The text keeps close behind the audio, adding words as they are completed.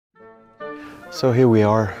So here we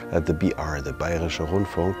are at the BR, the Bayerische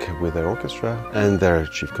Rundfunk, with their orchestra and their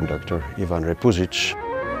chief conductor, Ivan Repušić.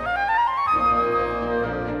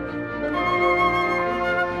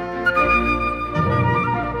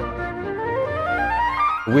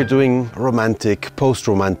 We're doing romantic,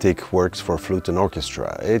 post-romantic works for flute and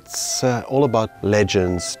orchestra. It's all about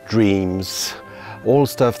legends, dreams, all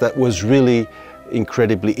stuff that was really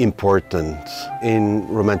incredibly important in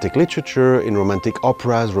romantic literature, in romantic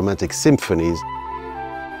operas, romantic symphonies.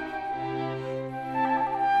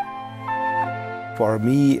 For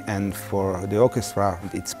me and for the orchestra,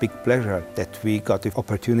 it's a big pleasure that we got the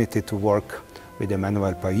opportunity to work with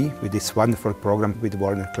Emmanuel Pahud with this wonderful program with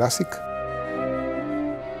Warner Classic.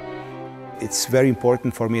 It's very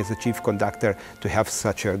important for me as a chief conductor to have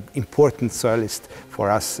such an important soloist for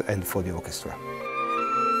us and for the orchestra.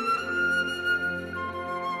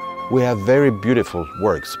 We have very beautiful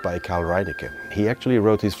works by Carl Reinecke. He actually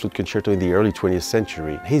wrote his flute concerto in the early 20th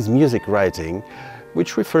century. His music writing,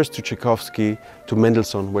 which refers to Tchaikovsky, to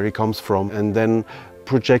Mendelssohn, where he comes from, and then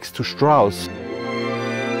projects to Strauss.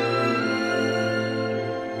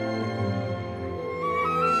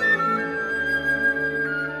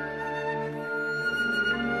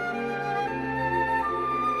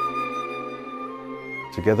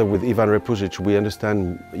 Together with Ivan Repušić, we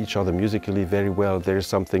understand each other musically very well. There is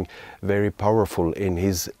something very powerful in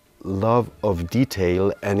his love of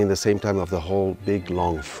detail and in the same time of the whole big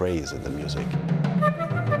long phrase in the music.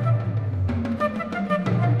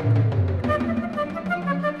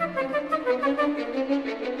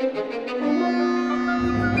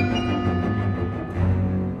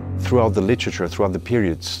 Throughout the literature, throughout the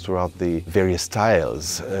periods, throughout the various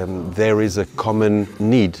styles, there is a common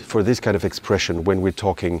need for this kind of expression when we're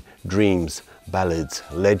talking dreams, ballads,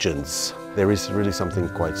 legends. There is really something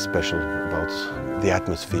quite special about the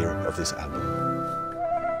atmosphere of this album.